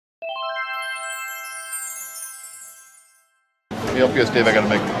The LPS-Dave, I gotta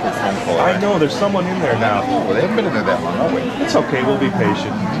make a quick phone call. I know, there's someone in there now. Oh, they haven't been in there that long, are we? It's okay, we'll be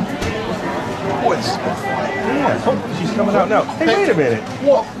patient. Oh, it's so fun. Yeah, oh, she's coming out now. Hey, wait a minute.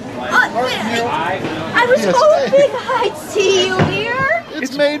 Whoa. I was hoping I'd see you here.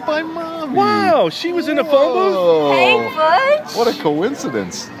 It's made by Mommy. Wow, she was in a phone booth? Hey, Butch. What a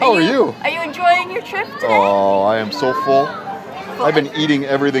coincidence. How are you? Are you enjoying your trip today? Oh, I am so full. I've been eating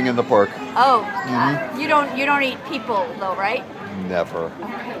everything in the park. Oh, you don't eat people though, right? Never.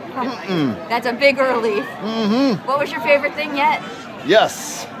 Okay. That's a big relief. What was your favorite thing yet?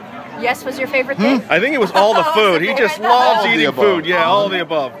 Yes. Yes was your favorite thing? I think it was all the food. He just loves eating food. Yeah, all of the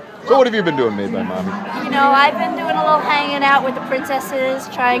above. So what have you been doing, Made by Mommy? You know, I've been doing a little hanging out with the princesses,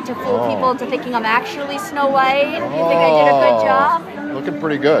 trying to fool people into thinking I'm actually Snow White. You think I did a good job? Looking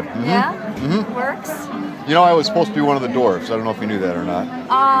pretty good. Yeah? Works? You know, I was supposed to be one of the dwarves. I don't know if you knew that or not.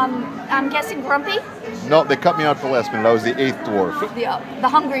 I'm guessing Grumpy? No, they cut me out at the last minute. I was the 8th dwarf. The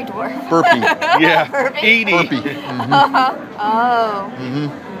hungry dwarf. Burpee. Yeah, Burpee? Edie. Burpee. Oh.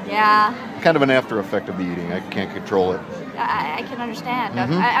 Yeah. Kind of an after effect of the eating. I can't control it. I can understand.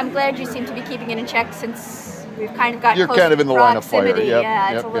 I'm glad you seem to be keeping it in check since we've kind of got You're close kind of in the line of fire. proximity. Yep,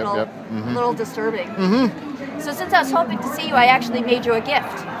 Yeah, it's yep, a little, yep. little disturbing. So since I was hoping to see you, I actually made you a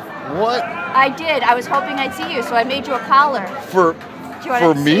gift. What? I did. I was hoping I'd see you, so I made you a collar. For Do you want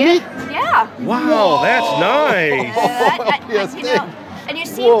for to me? see it? Yeah. Wow, that's nice. Yes, you know, and you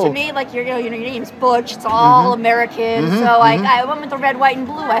seem to me like your name's Butch. It's all American. So I went with the red, white, and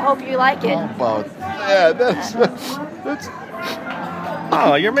blue. I hope you like it. How about that? That's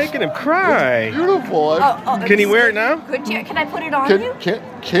Oh, you're making him cry. beautiful. Can he wear it now? Could you? Can I put it on you?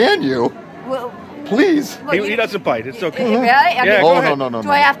 Can you? Well, Please. He doesn't bite. It's okay. Really? Yeah, go ahead. No. Do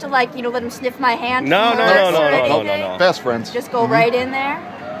I have to let him sniff my hand? No. Fast friends. Just go right in there.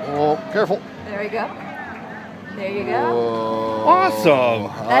 Oh, careful. There you go. There you go. Whoa. Awesome.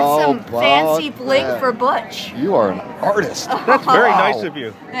 That's some How about fancy bling that? for Butch. You are an artist. That's very nice of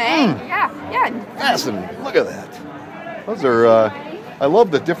you. Hey, yeah. Fascinating. Look at that. Those are. I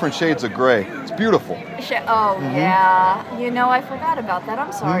love the different shades of gray. It's beautiful. Yeah. You know, I forgot about that.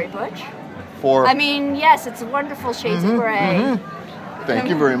 I'm sorry, Butch. I mean, yes, it's wonderful shades of gray. Thank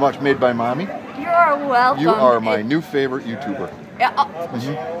you very much. Made by Mommy. You're welcome. You are my new favorite YouTuber. Yeah.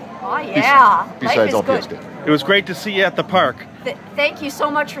 Oh yeah. Besides Life is LPS good. Day. It was great to see you at the park. Thank you so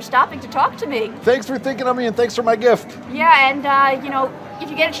much for stopping to talk to me. Thanks for thinking of me and thanks for my gift. Yeah, and you know,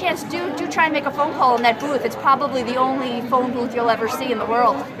 if you get a chance, do try and make a phone call in that booth. It's probably the only phone booth you'll ever see in the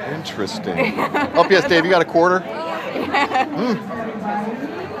world. Interesting. LPS-Dave, you got a quarter?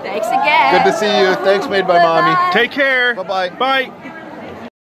 Thanks again. Good to see you. Thanks, Made by Mommy. Take care. Bye-bye. Bye.